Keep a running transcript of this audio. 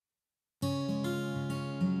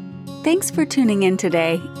Thanks for tuning in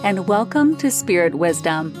today, and welcome to Spirit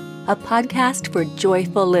Wisdom, a podcast for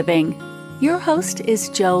joyful living. Your host is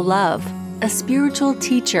Jo Love, a spiritual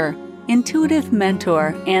teacher, intuitive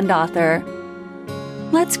mentor, and author.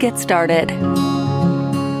 Let's get started.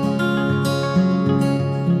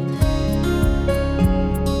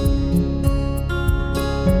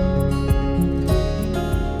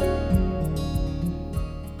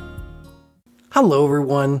 Hello,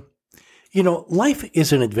 everyone. Life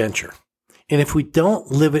is an adventure. And if we don't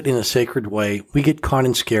live it in a sacred way, we get caught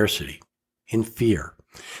in scarcity, in fear.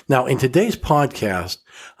 Now, in today's podcast,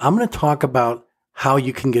 I'm going to talk about how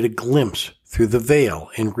you can get a glimpse through the veil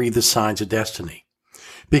and read the signs of destiny.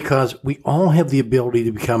 Because we all have the ability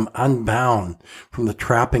to become unbound from the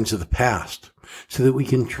trappings of the past so that we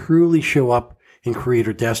can truly show up and create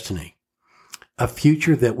our destiny. A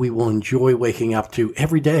future that we will enjoy waking up to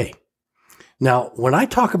every day. Now, when I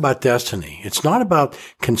talk about destiny, it's not about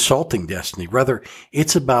consulting destiny. Rather,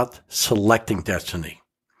 it's about selecting destiny.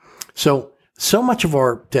 So much of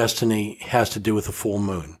our destiny has to do with the full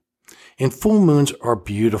moon. And full moons are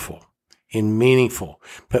beautiful and meaningful,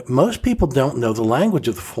 but most people don't know the language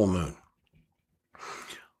of the full moon.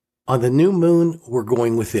 On the new moon, we're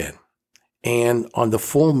going within. And on the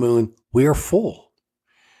full moon, we are full.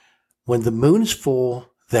 When the moon is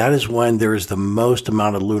full, that is when there is the most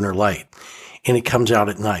amount of lunar light. And it comes out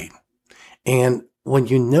at night. And when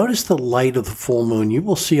you notice the light of the full moon, you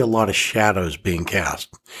will see a lot of shadows being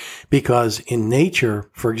cast. Because in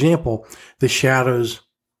nature, for example, the shadows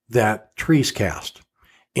that trees cast.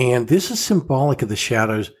 And this is symbolic of the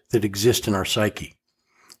shadows that exist in our psyche.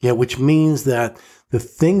 Which means that the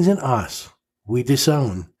things in us we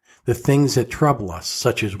disown, the things that trouble us,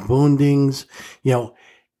 such as woundings,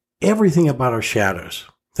 everything about our shadows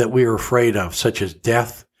that we are afraid of, such as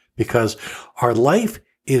death, because our life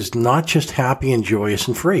is not just happy and joyous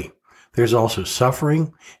and free. There's also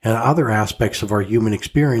suffering and other aspects of our human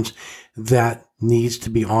experience that needs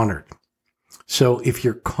to be honored. So if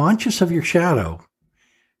you're conscious of your shadow,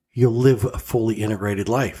 you'll live a fully integrated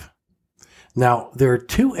life. Now, there are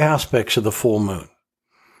two aspects of the full moon.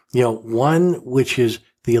 One which is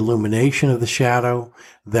the illumination of the shadow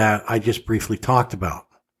that I just briefly talked about.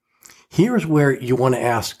 Here's where you want to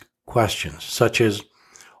ask questions such as,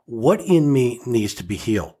 what in me needs to be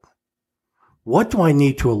healed? What do I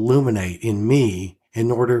need to illuminate in me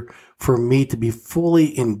in order for me to be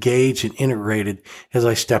fully engaged and integrated as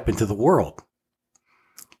I step into the world?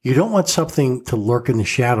 You don't want something to lurk in the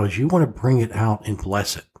shadows. You want to bring it out and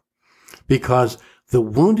bless it. Because the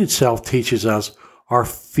wounded self teaches us our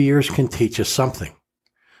fears can teach us something.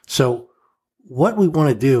 So what we want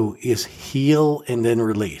to do is heal and then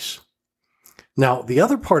release. Now, the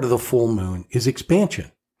other part of the full moon is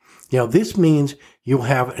expansion. This means you'll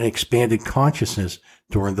have an expanded consciousness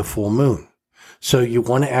during the full moon. So you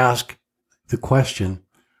want to ask the question,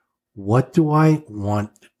 what do I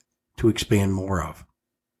want to expand more of?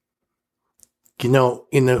 In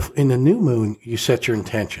the new moon, you set your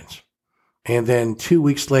intentions. And then 2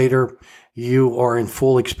 weeks later, you are in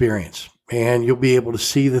full experience. And you'll be able to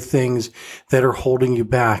see the things that are holding you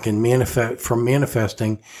back and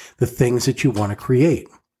manifesting the things that you want to create.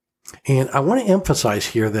 And I want to emphasize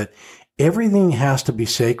here that everything has to be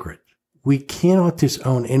sacred. We cannot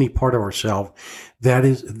disown any part of ourselves. That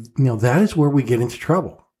is where we get into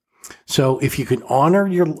trouble. So if you can honor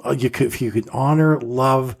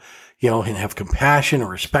love, and have compassion or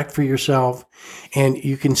respect for yourself, and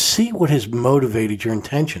you can see what has motivated your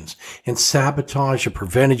intentions and sabotaged or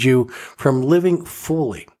prevented you from living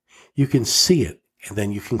fully. You can see it and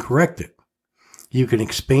then you can correct it. You can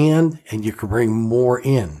expand and you can bring more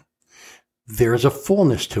in. There's a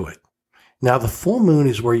fullness to it. Now, the full moon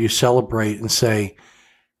is where you celebrate and say,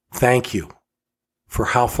 thank you for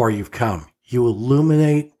how far you've come. You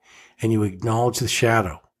illuminate and you acknowledge the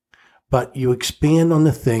shadow, but you expand on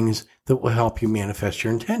the things that will help you manifest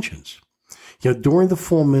your intentions. During the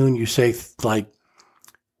full moon, you say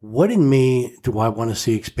what in me do I want to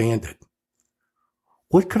see expanded?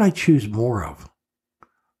 What could I choose more of?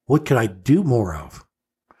 What could I do more of?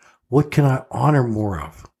 What can I honor more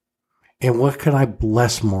of? And what can I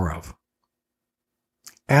bless more of?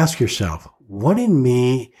 Ask yourself, what in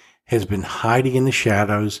me has been hiding in the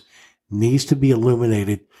shadows, needs to be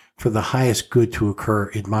illuminated for the highest good to occur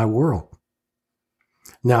in my world?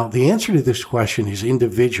 Now, the answer to this question is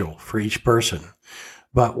individual for each person.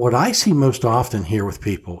 But what I see most often here with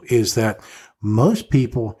people is that most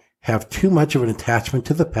people have too much of an attachment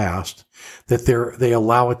to the past that they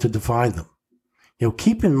allow it to define them.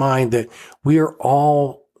 Keep in mind that we are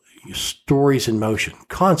all stories in motion,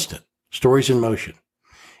 constant stories in motion.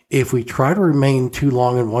 If we try to remain too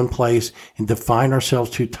long in one place and define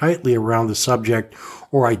ourselves too tightly around the subject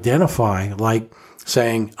or identify, like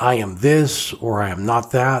saying, I am this or I am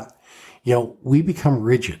not that, we become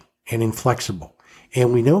rigid and inflexible.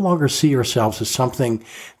 And we no longer see ourselves as something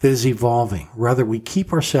that is evolving. Rather, we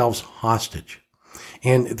keep ourselves hostage.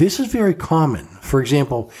 And this is very common. For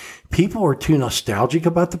example, people are too nostalgic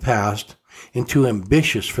about the past and too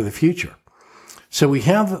ambitious for the future. So we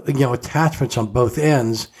have, attachments on both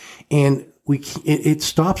ends, and it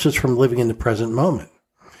stops us from living in the present moment.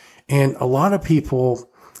 And a lot of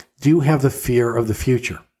people do have the fear of the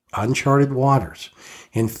future, uncharted waters.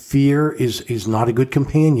 And fear is not a good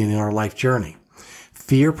companion in our life journey.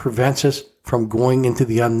 Fear prevents us from going into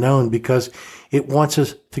the unknown because it wants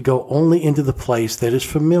us to go only into the place that is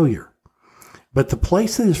familiar. But the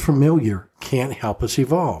place that is familiar can't help us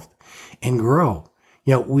evolve and grow.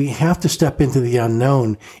 We have to step into the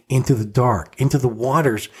unknown, into the dark, into the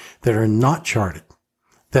waters that are not charted,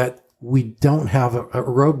 that we don't have a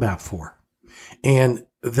roadmap for. And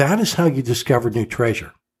that is how you discover new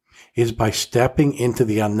treasure, is by stepping into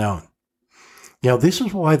the unknown. This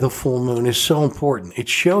is why the full moon is so important. It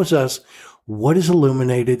shows us what is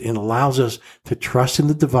illuminated and allows us to trust in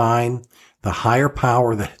the divine, the higher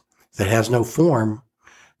power that has no form,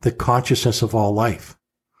 the consciousness of all life.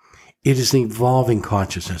 It is an evolving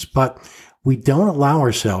consciousness, but we don't allow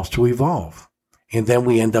ourselves to evolve, and then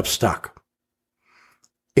we end up stuck.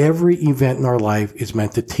 Every event in our life is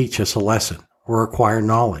meant to teach us a lesson or acquire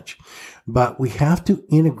knowledge, but we have to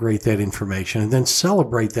integrate that information and then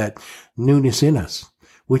celebrate that newness in us,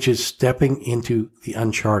 which is stepping into the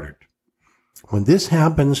uncharted. When this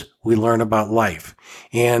happens, we learn about life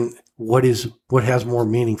and what has more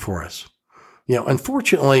meaning for us.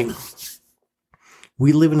 Unfortunately,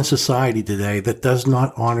 we live in a society today that does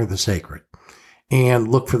not honor the sacred and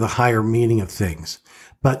look for the higher meaning of things.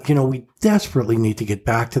 But, we desperately need to get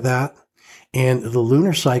back to that. And the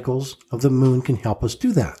lunar cycles of the moon can help us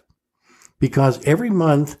do that. Because every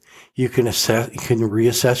month you can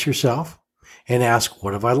reassess yourself and ask,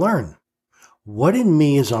 what have I learned? What in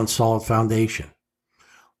me is on solid foundation?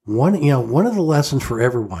 One of the lessons for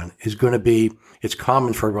everyone is going to be, it's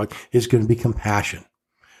common for everyone, is going to be compassion.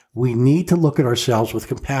 We need to look at ourselves with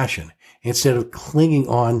compassion instead of clinging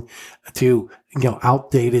on to,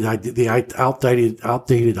 outdated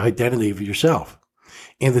identity of yourself.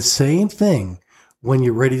 And the same thing when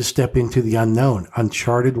you're ready to step into the unknown,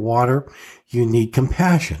 uncharted water, you need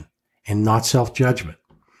compassion and not self-judgment.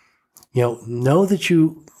 Know that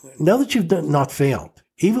you've not failed.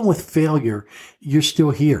 Even with failure, you're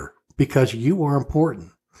still here because you are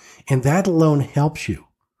important. And that alone helps you,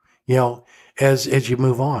 as you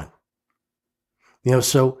move on.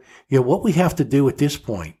 So what we have to do at this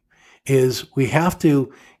point is we have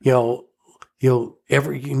to, know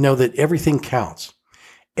that everything counts.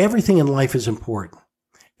 Everything in life is important.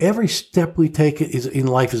 Every step we take in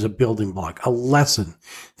life is a building block, a lesson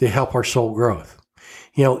to help our soul growth.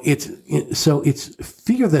 It's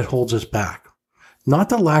fear that holds us back, not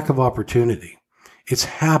the lack of opportunity. It's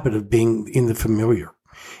habit of being in the familiar.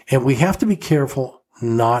 And we have to be careful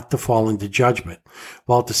not to fall into judgment,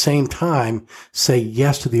 while at the same time say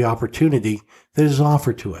yes to the opportunity that is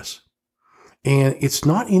offered to us. And it's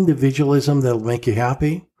not individualism that'll make you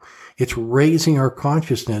happy. It's raising our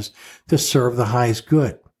consciousness to serve the highest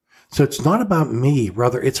good. So it's not about me,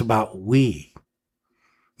 rather it's about we.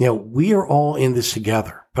 We are all in this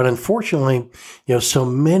together. But unfortunately, so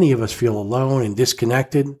many of us feel alone and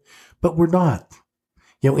disconnected, but we're not.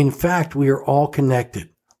 In fact, we are all connected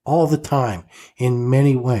all the time in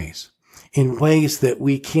many ways, in ways that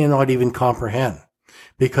we cannot even comprehend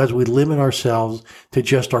because we limit ourselves to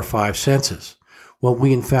just our five senses. Well,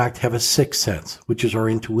 we in fact have a sixth sense, which is our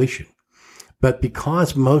intuition. But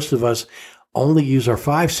because most of us only use our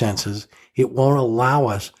five senses, it won't allow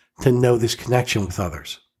us to know this connection with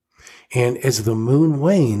others. And as the moon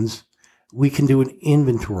wanes, we can do an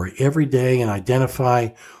inventory every day and identify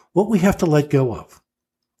what we have to let go of.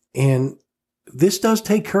 And this does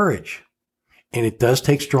take courage, and it does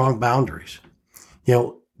take strong boundaries.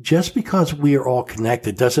 Just because we are all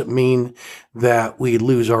connected doesn't mean that we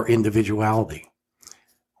lose our individuality.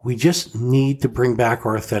 We just need to bring back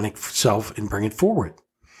our authentic self and bring it forward.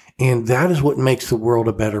 And that is what makes the world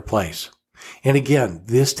a better place. And again,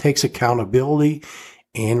 this takes accountability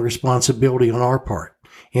and responsibility on our part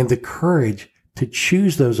and the courage to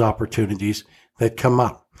choose those opportunities that come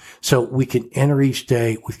up so we can enter each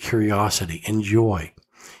day with curiosity and joy.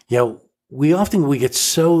 We get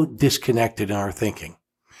so disconnected in our thinking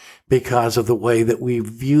because of the way that we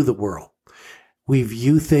view the world. We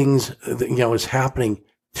view things, as happening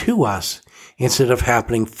to us instead of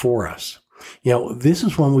happening for us. This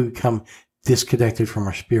is when we become disconnected from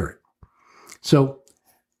our spirit. So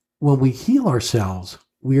when we heal ourselves,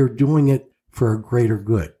 we are doing it for a greater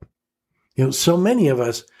good. So many of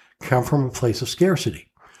us come from a place of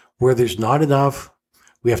scarcity where there's not enough.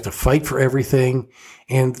 We have to fight for everything.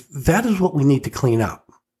 And that is what we need to clean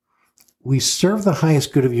up. We serve the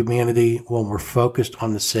highest good of humanity when we're focused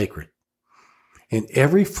on the sacred. And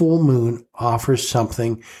every full moon offers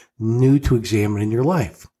something new to examine in your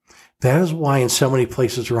life. That is why in so many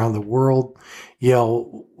places around the world,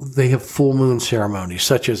 they have full moon ceremonies,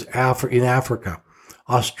 such as in Africa,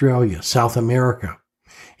 Australia, South America,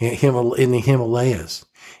 in the Himalayas.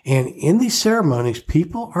 And in these ceremonies,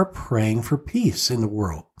 people are praying for peace in the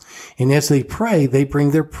world. And as they pray, they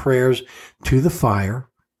bring their prayers to the fire,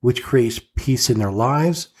 which creates peace in their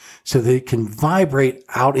lives so that it can vibrate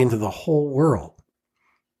out into the whole world.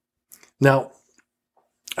 Now,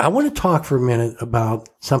 I want to talk for a minute about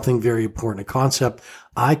something very important, a concept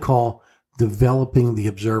I call developing the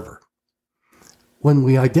observer. When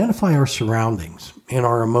we identify our surroundings and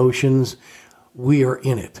our emotions, we are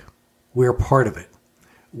in it. We're part of it.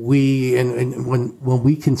 And when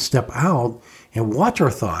we can step out and watch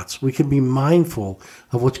our thoughts, we can be mindful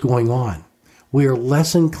of what's going on. We are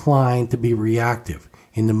less inclined to be reactive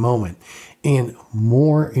in the moment and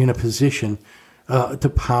more in a position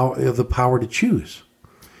the power to choose.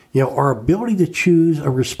 Our ability to choose a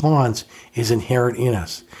response is inherent in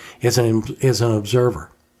us as an observer.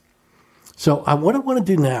 So what I want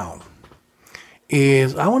to do now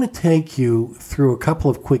is I want to take you through a couple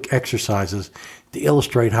of quick exercises to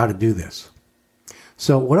illustrate how to do this.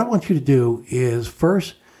 So what I want you to do is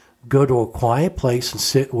first go to a quiet place and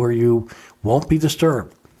sit where you won't be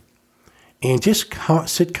disturbed. And just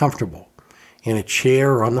sit comfortable in a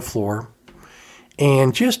chair or on the floor.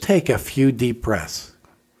 And just take a few deep breaths.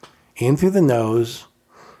 In through the nose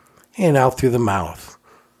and out through the mouth.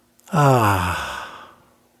 And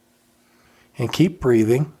keep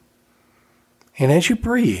breathing. And as you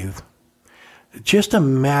breathe, just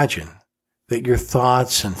imagine that your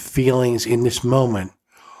thoughts and feelings in this moment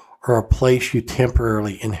are a place you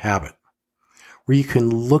temporarily inhabit, where you can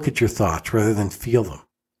look at your thoughts rather than feel them.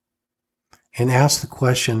 And ask the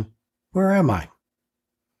question, where am I?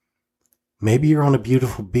 Maybe you're on a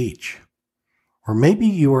beautiful beach. Or maybe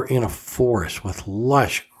you are in a forest with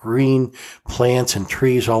lush green plants and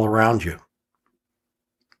trees all around you.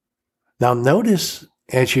 Now notice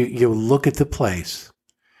as you look at the place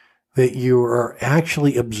that you are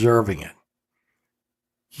actually observing it.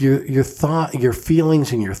 Your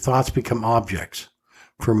feelings and your thoughts become objects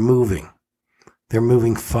for moving. They're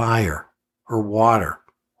moving fire or water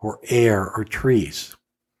or air or trees.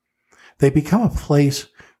 They become a place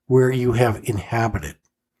where you have inhabited.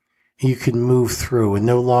 You can move through and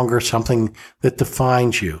no longer something that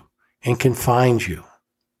defines you and confines you.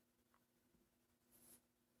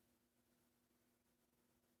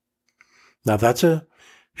 Now that's a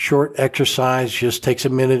short exercise, just takes a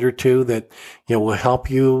minute or two that will help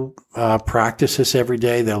you practice this every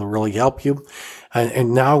day. That'll really help you.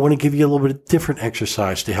 And now I want to give you a little bit of different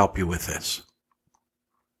exercise to help you with this.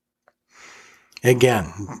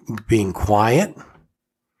 Again, being quiet,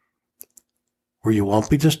 where you won't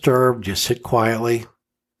be disturbed, just sit quietly.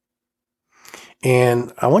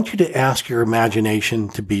 And I want you to ask your imagination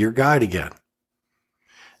to be your guide again.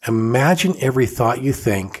 Imagine every thought you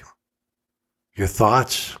think, your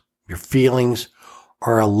thoughts, your feelings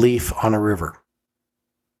are a leaf on a river.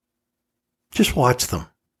 Just watch them.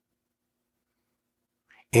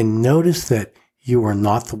 And notice that you are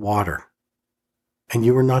not the water and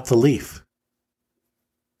you are not the leaf.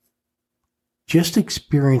 Just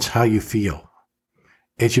experience how you feel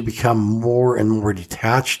as you become more and more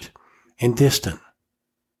detached and distant.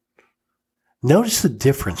 Notice the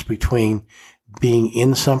difference between being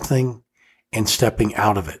in something and stepping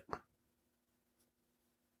out of it.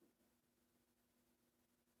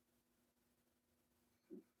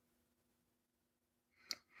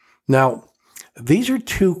 Now, these are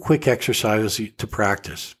two quick exercises to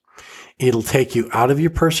practice. It'll take you out of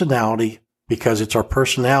your personality because it's our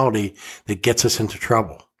personality that gets us into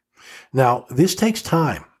trouble. Now, this takes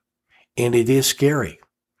time and it is scary.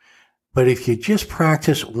 But if you just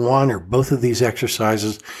practice one or both of these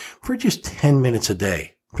exercises for just 10 minutes a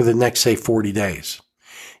day for the next, say, 40 days,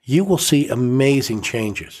 you will see amazing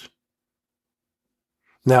changes.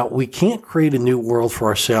 Now, we can't create a new world for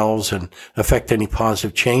ourselves and affect any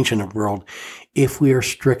positive change in the world if we are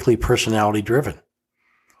strictly personality driven.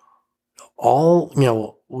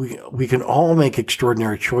 We can all make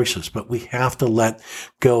extraordinary choices, but we have to let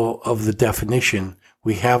go of the definition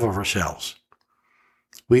we have of ourselves.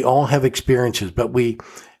 We all have experiences, but we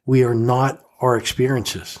are not our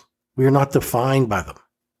experiences. We are not defined by them.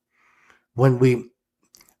 When we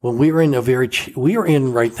are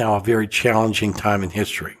in right now a very challenging time in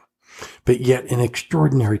history, but yet an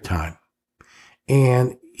extraordinary time.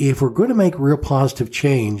 And if we're going to make real positive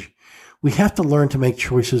change, we have to learn to make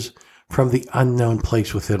choices from the unknown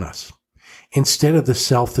place within us, instead of the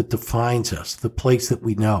self that defines us, the place that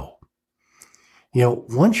we know.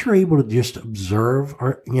 Once you're able to just observe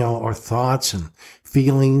our thoughts and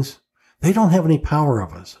feelings, they don't have any power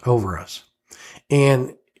over us.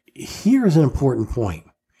 And here's an important point.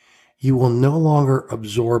 You will no longer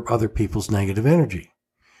absorb other people's negative energy.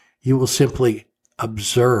 You will simply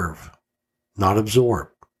observe, not absorb.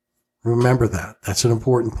 Remember that. That's an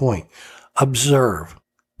important point. Observe,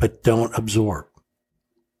 but don't absorb.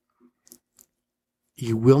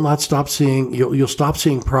 You will not stop seeing, you'll stop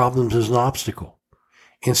seeing problems as an obstacle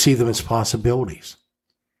and see them as possibilities.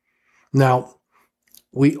 Now,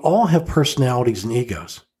 we all have personalities and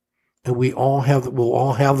egos, and we'll all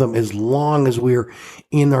have them as long as we're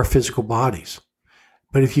in our physical bodies.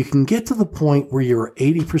 But if you can get to the point where you're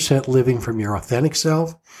 80% living from your authentic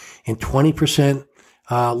self and 20%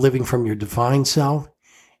 living from your divine self,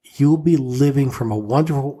 you'll be living from a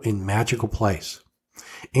wonderful and magical place.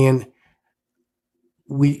 And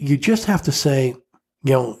you just have to say,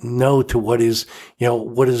 no to what is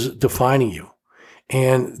defining you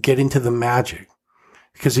and get into the magic,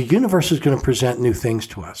 because the universe is going to present new things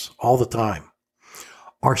to us all the time.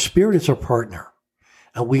 Our spirit is our partner,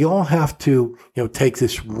 and we all have to, take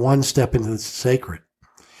this one step into the sacred.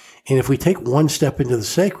 And if we take one step into the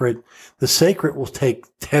sacred will take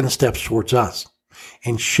 10 steps towards us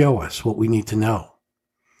and show us what we need to know,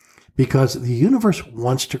 because the universe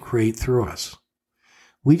wants to create through us.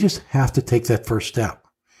 We just have to take that first step,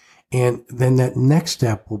 and then that next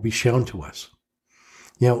step will be shown to us.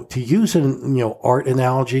 To use an art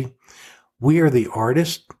analogy, we are the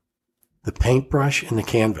artist, the paintbrush, and the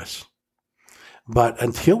canvas. But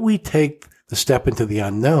until we take the step into the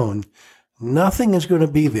unknown, nothing is going to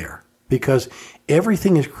be there, because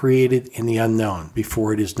everything is created in the unknown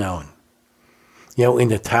before it is known. In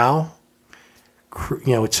the Tao,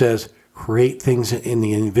 it says, create things in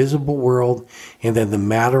the invisible world, and then the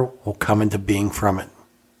matter will come into being from it.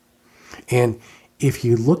 And if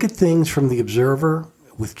you look at things from the observer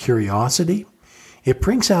with curiosity, it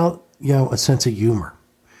brings out, a sense of humor,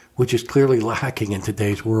 which is clearly lacking in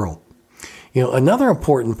today's world. Another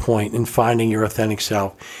important point in finding your authentic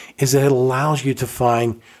self is that it allows you to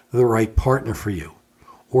find the right partner for you.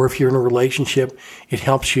 Or if you're in a relationship, it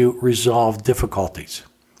helps you resolve difficulties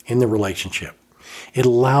in the relationship. It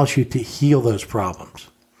allows you to heal those problems.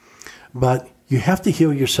 But you have to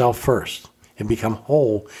heal yourself first and become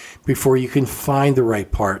whole before you can find the right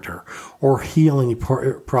partner or heal any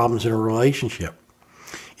problems in a relationship.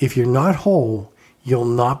 If you're not whole, you'll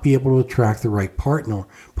not be able to attract the right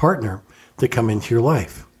partner to come into your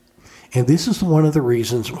life. And this is one of the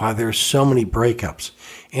reasons why there's so many breakups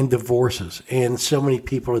and divorces, and so many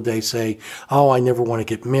people today say, I never want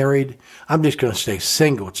to get married. I'm just going to stay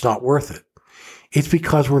single. It's not worth it. It's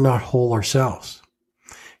because we're not whole ourselves.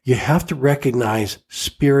 You have to recognize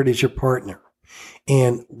spirit is your partner.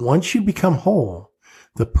 And once you become whole,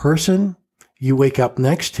 the person you wake up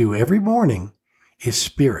next to every morning is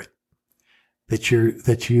spirit that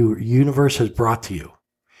your universe has brought to you.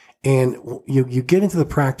 And you get into the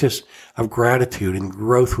practice of gratitude and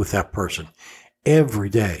growth with that person every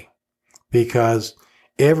day, because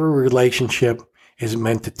every relationship is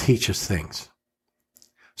meant to teach us things.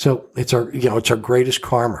 So it's our greatest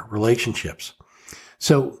karma, relationships.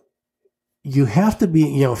 So you have to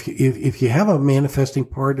be, if you have a manifesting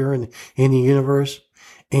partner in the universe,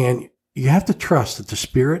 and you have to trust that the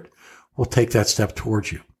spirit will take that step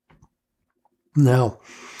towards you. Now,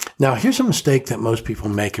 here's a mistake that most people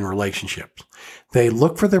make in relationships. They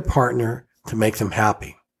look for their partner to make them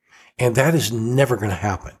happy, and that is never going to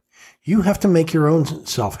happen. You have to make your own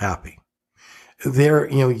self happy.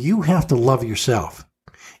 You have to love yourself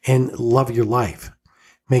and love your life,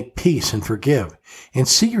 make peace and forgive, and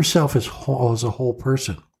see yourself as a whole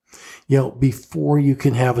person, before you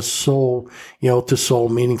can have a soul, to soul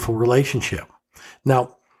meaningful relationship.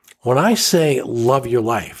 Now, when I say love your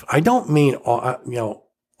life, I don't mean,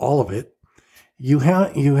 all of it. You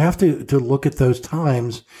have to look at those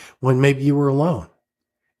times when maybe you were alone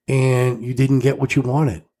and you didn't get what you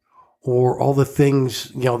wanted, or all the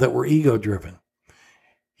things, that were ego driven.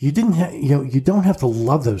 You don't have to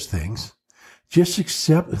love those things. Just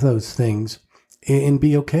accept those things and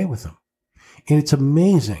be okay with them. And it's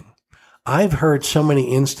amazing. I've heard so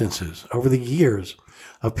many instances over the years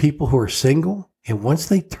of people who are single And once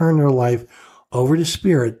they turn their life over to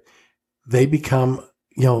Spirit, they become,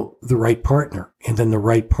 the right partner. And then the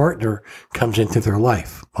right partner comes into their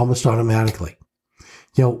life almost automatically.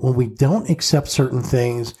 When we don't accept certain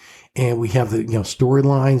things and we have the,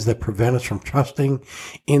 storylines that prevent us from trusting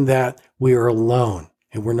in that we are alone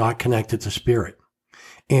and we're not connected to Spirit.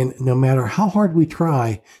 And no matter how hard we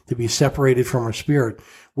try to be separated from our Spirit,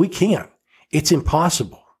 we can't. It's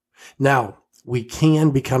impossible. Now, we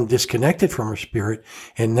can become disconnected from our Spirit,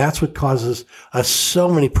 and that's what causes us so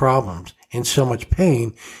many problems and so much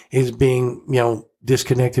pain is being,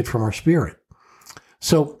 disconnected from our Spirit.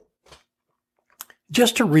 So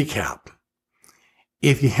just to recap,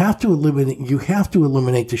 if you have to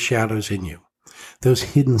eliminate the shadows in you, those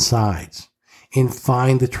hidden sides, and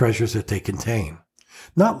find the treasures that they contain.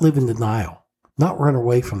 Not live in denial, not run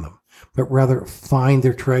away from them, but rather find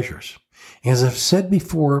their treasures. As I've said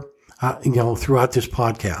before, throughout this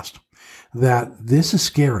podcast, that this is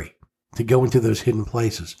scary to go into those hidden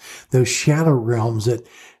places, those shadow realms that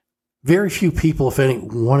very few people, if any,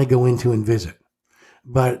 want to go into and visit.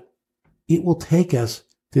 But it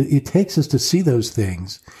takes us to see those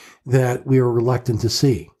things that we are reluctant to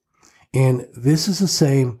see. And this is the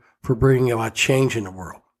same for bringing about change in the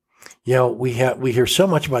world. We hear so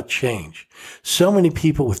much about change. So many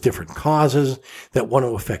people with different causes that want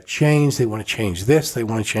to affect change. They want to change this. They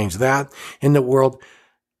want to change that in the world.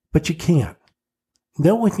 But you can't.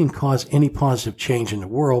 No one can cause any positive change in the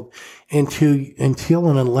world until and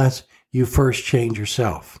unless you first change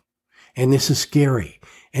yourself. And this is scary,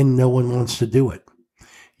 and no one wants to do it.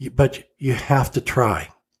 But you have to try.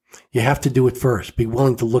 You have to do it first. Be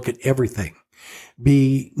willing to look at everything.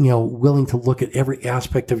 Be, willing to look at every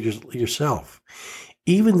aspect of yourself,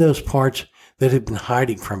 even those parts that have been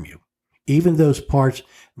hiding from you, even those parts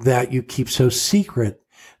that you keep so secret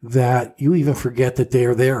that you even forget that they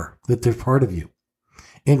are there, that they're part of you.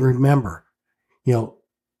 And remember,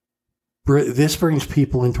 this brings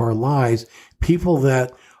people into our lives, people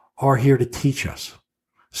that are here to teach us.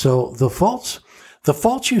 So the faults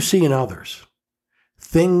you see in others,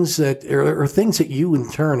 things that you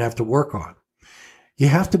in turn have to work on. You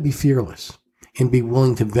have to be fearless and be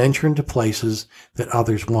willing to venture into places that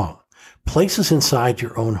others won't. Places inside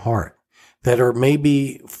your own heart that are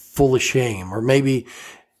maybe full of shame or maybe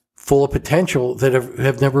full of potential that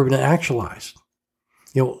have never been actualized.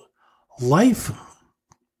 Life,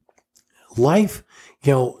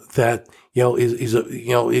 there's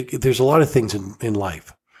a lot of things in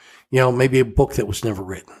life. Maybe a book that was never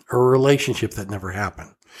written or a relationship that never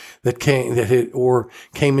happened that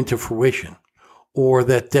came into fruition. Or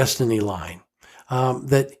that destiny line,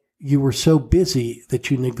 that you were so busy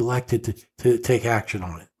that you neglected to take action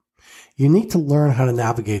on it. You need to learn how to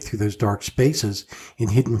navigate through those dark spaces in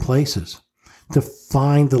hidden places to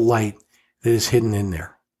find the light that is hidden in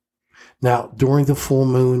there. Now, during the full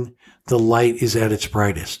moon, the light is at its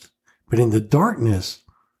brightest. But in the darkness,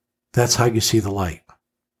 that's how you see the light.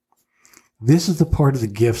 This is the part of the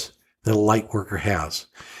gifts that a light worker has,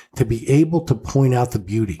 to be able to point out the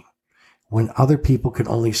beauty when other people can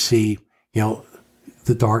only see,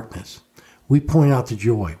 the darkness. We point out the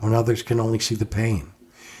joy when others can only see the pain.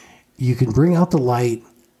 You can bring out the light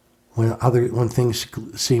when things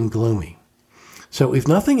seem gloomy. So if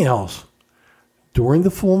nothing else, during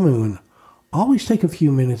the full moon, always take a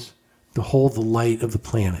few minutes to hold the light of the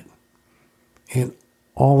planet and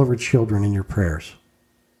all of our children in your prayers.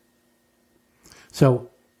 So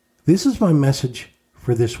this is my message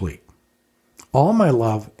for this week. All my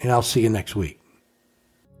love, and I'll see you next week.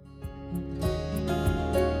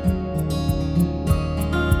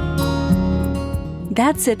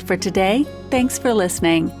 That's it for today. Thanks for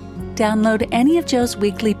listening. Download any of Joe's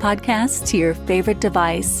weekly podcasts to your favorite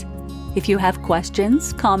device. If you have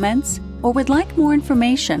questions, comments, or would like more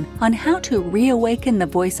information on how to reawaken the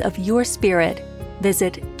voice of your spirit,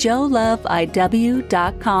 visit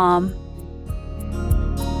joeloveiw.com.